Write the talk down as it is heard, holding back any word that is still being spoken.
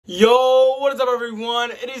Yo, what is up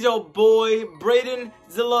everyone? It is your boy Braden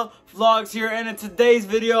Zilla Vlogs here, and in today's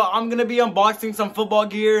video I'm gonna be unboxing some football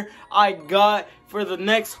gear I got for the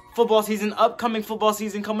next football season, upcoming football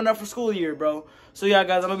season coming up for school year, bro. So yeah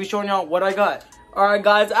guys, I'm gonna be showing y'all what I got. Alright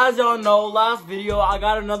guys, as y'all know, last video I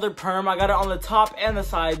got another perm. I got it on the top and the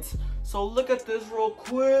sides. So look at this real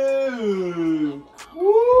quick.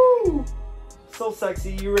 Woo! So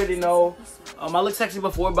sexy, you already know. I looked sexy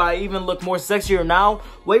before, but I even look more sexier now.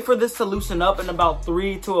 Wait for this to loosen up in about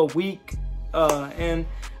 3 to a week, and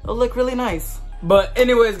it'll look really nice. But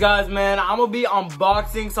anyways guys, man, I'm gonna be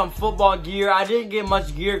unboxing some football gear. I didn't get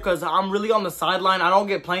much gear because I'm really on the sideline. I don't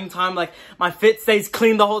get playing time. Like, my fit stays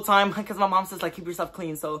clean the whole time because my mom says, like, keep yourself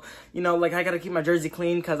clean. So, you know, like, I gotta keep my jersey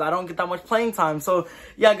clean because I don't get that much playing time. So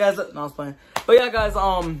yeah guys, no, I was playing. But yeah guys,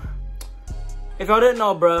 if y'all didn't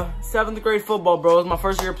know, bro, 7th grade football, bro, it was my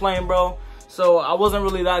first year playing, bro. So I wasn't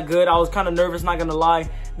really that good. I was kind of nervous, not gonna lie.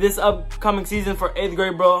 This upcoming season for 8th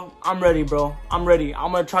grade, bro, I'm ready, bro. I'm ready.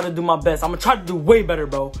 I'm gonna try to do my best. I'm gonna try to do way better,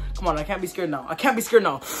 bro. Come on, I can't be scared now. I can't be scared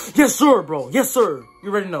now. Yes, sir, bro. Yes, sir. You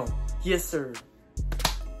already know. Yes, sir.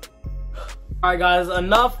 Alright, guys,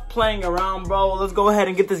 enough playing around, bro. Let's go ahead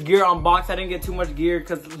and get this gear unboxed. I didn't get too much gear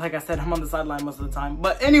because, like I said, I'm on the sideline most of the time.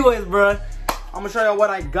 But anyways, bro, I'm gonna show y'all what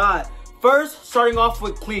I got. First, starting off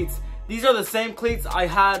with cleats. These are the same cleats I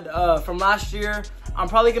had from last year. I'm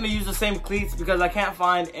probably going to use the same cleats because I can't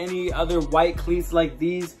find any other white cleats like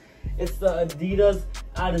these. It's the Adidas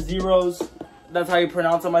Adizero. That's how you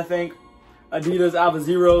pronounce them, I think. Adidas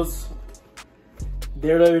Adizero.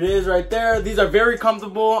 There it is right there. These are very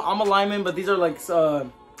comfortable. I'm a lineman, but these are like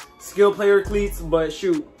skill player cleats. But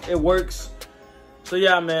shoot, it works. So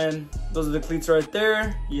yeah, man. Those are the cleats right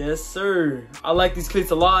there. Yes, sir. I like these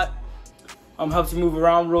cleats a lot. Helps you move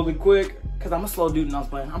around really quick, because I'm a slow dude and I was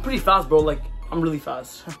playing. I'm pretty fast, bro. Like, I'm really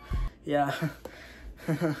fast. Yeah.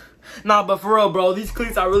 Nah, but for real, bro, these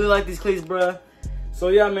cleats, I really like these cleats, bro. So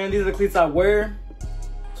yeah, man, these are the cleats I wear.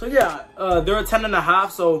 So yeah, they're a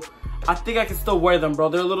 10.5, so I think I can still wear them, bro.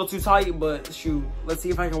 They're a little too tight, but shoot, let's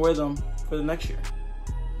see if I can wear them for the next year.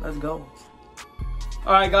 Let's go.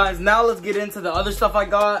 All right, guys, now let's get into the other stuff I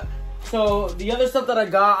got. So the other stuff that I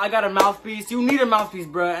got a mouthpiece. You need a mouthpiece,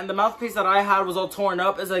 bruh. And the mouthpiece that I had was all torn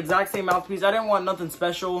up. It's the exact same mouthpiece. I didn't want nothing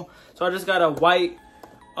special, so I just got a white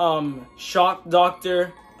Shock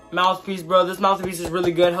Doctor mouthpiece, bro. This mouthpiece is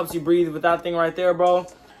really good. Helps you breathe with that thing right there, bro.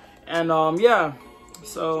 And yeah,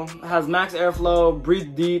 so it has max airflow,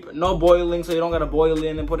 breathe deep, no boiling, so you don't gotta boil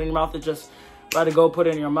in and put it in your mouth. It just let it go, put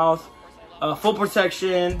it in your mouth. Full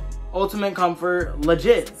protection, ultimate comfort,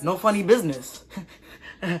 legit, no funny business.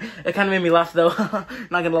 It kind of made me laugh though, not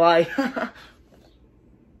gonna lie.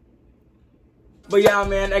 But yeah,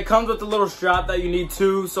 man, it comes with a little strap that you need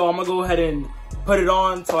too, so I'm gonna go ahead and put it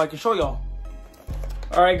on so I can show y'all.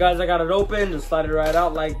 Alright guys, I got it open, just slide it right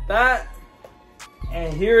out like that.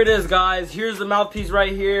 And here it is, guys. Here's the mouthpiece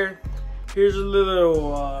right here. Here's a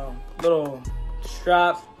little little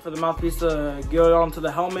strap for the mouthpiece to get it onto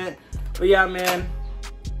the helmet. But yeah, man,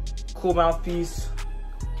 cool mouthpiece.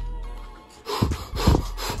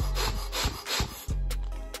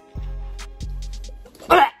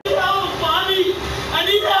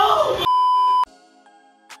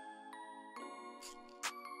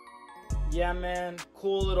 Yeah, man,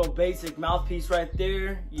 cool little basic mouthpiece right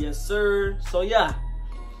there. Yes, sir. So yeah,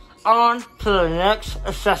 on to the next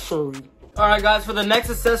accessory. All right, guys, for the next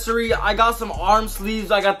accessory, I got some arm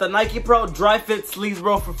sleeves. I got the Nike Pro Dry Fit sleeves,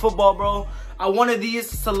 bro, for football, bro. I wanted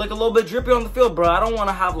these to look a little bit drippy on the field, bro. I don't want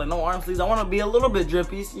to have like no arm sleeves. I want to be a little bit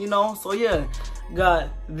drippy, you know. So yeah, got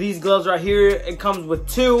these gloves right here. It comes with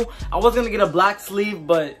 2. I was gonna get a black sleeve,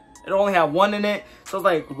 but it only had 1 in it. So I was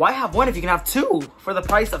like, why have 1 if you can have 2 for the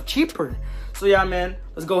price of cheaper? So yeah, man,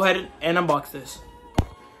 let's go ahead and unbox this.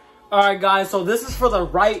 All right, guys, so this is for the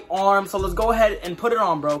right arm. So let's go ahead and put it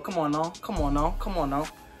on, bro. Come on now, come on now, come on now.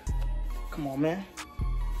 Come on, man.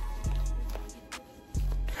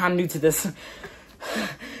 I'm new to this.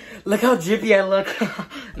 Look how drippy I look.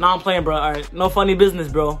 Nah, I'm playing, bro. All right, no funny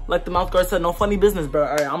business, bro. Like the mouth guard said, no funny business, bro.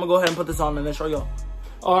 All right, I'm gonna go ahead and put this on and then show y'all.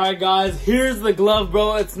 All right, guys, here's the glove,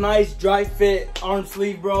 bro. It's nice, dry fit arm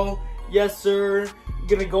sleeve, bro. Yes, sir.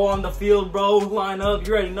 Gonna go on the field, bro. Line up,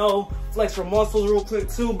 you already know. Flex your muscles real quick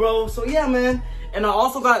too, bro. So yeah, man. And I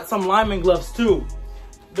also got some lineman gloves too.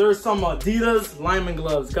 There's some Adidas lineman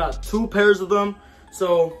gloves. Got 2 pairs of them.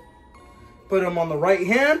 So put them on the right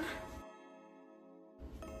hand.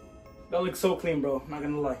 That looks so clean, bro. Not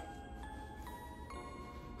gonna lie.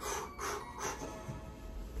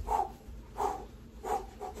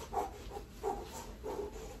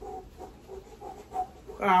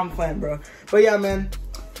 I'm playing, bro. But yeah, man,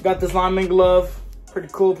 got this lineman glove. Pretty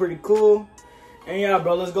cool, pretty cool. And yeah,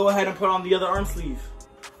 bro, let's go ahead and put on the other arm sleeve.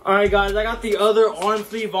 All right, guys, I got the other arm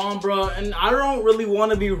sleeve on, bro. And I don't really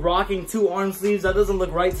want to be rocking 2 arm sleeves. That doesn't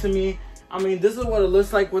look right to me. I mean, this is what it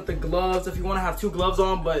looks like with the gloves. If you want to have 2 gloves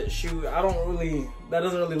on, but shoot, that doesn't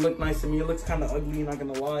really look nice to me. It looks kind of ugly, not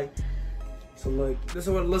gonna lie. So look, this is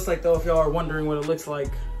what it looks like though, if y'all are wondering what it looks like.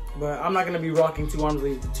 But I'm not gonna be rocking 2 arm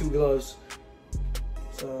sleeves with 2 gloves.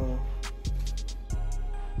 So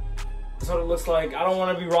that's what it looks like. I don't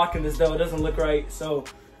want to be rocking this though. It doesn't look right. So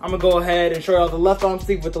I'm gonna go ahead and show y'all the left arm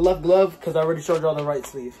sleeve with the left glove, because I already showed y'all the right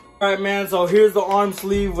sleeve. All right, man, so here's the arm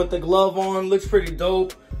sleeve with the glove on. Looks pretty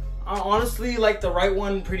dope. I honestly like the right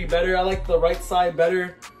one pretty better. I like the right side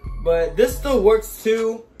better, but this still works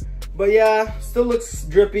too. But yeah, still looks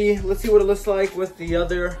drippy. Let's see what it looks like with the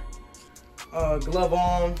other glove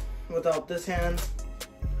on without this hand.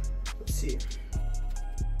 Let's see.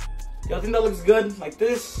 Y'all think that looks good like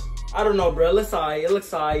this? I don't know, bro. It looks alright. It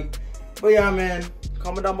looks alright. But yeah, man,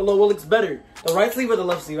 comment down below what looks better, the right sleeve or the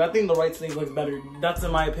left sleeve. I think the right sleeve looks better. That's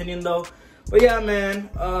in my opinion though. But yeah, man,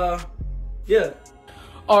 yeah.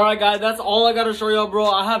 Alright, guys, that's all I gotta show y'all, bro.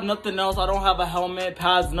 I have nothing else. I don't have a helmet,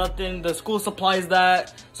 pads, nothing. The school supplies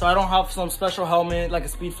that, so I don't have some special helmet like a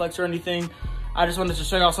Speed Flex or anything. I just wanted to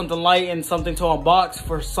show y'all something light and something to unbox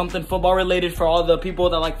for something football related for all the people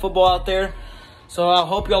that like football out there. So I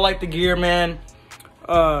hope y'all like the gear, man.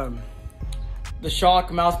 The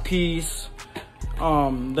Shock mouthpiece,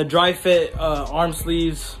 the Dry Fit arm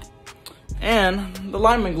sleeves, and the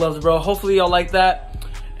lineman gloves, bro. Hopefully y'all like that.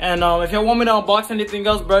 And if y'all want me to unbox anything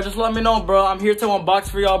else, bro, just let me know, bro. I'm here to unbox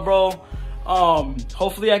for y'all, bro.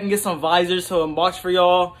 Hopefully I can get some visors to unbox for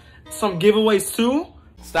y'all. Some giveaways too.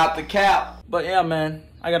 Stop the cap. But yeah, man,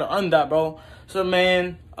 I gotta earn that, bro. So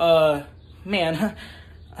man,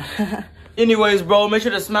 anyways, bro, make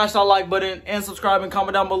sure to smash that like button and subscribe and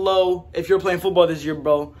comment down below if you're playing football this year,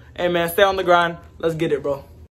 bro. Hey man, stay on the grind. Let's get it, bro.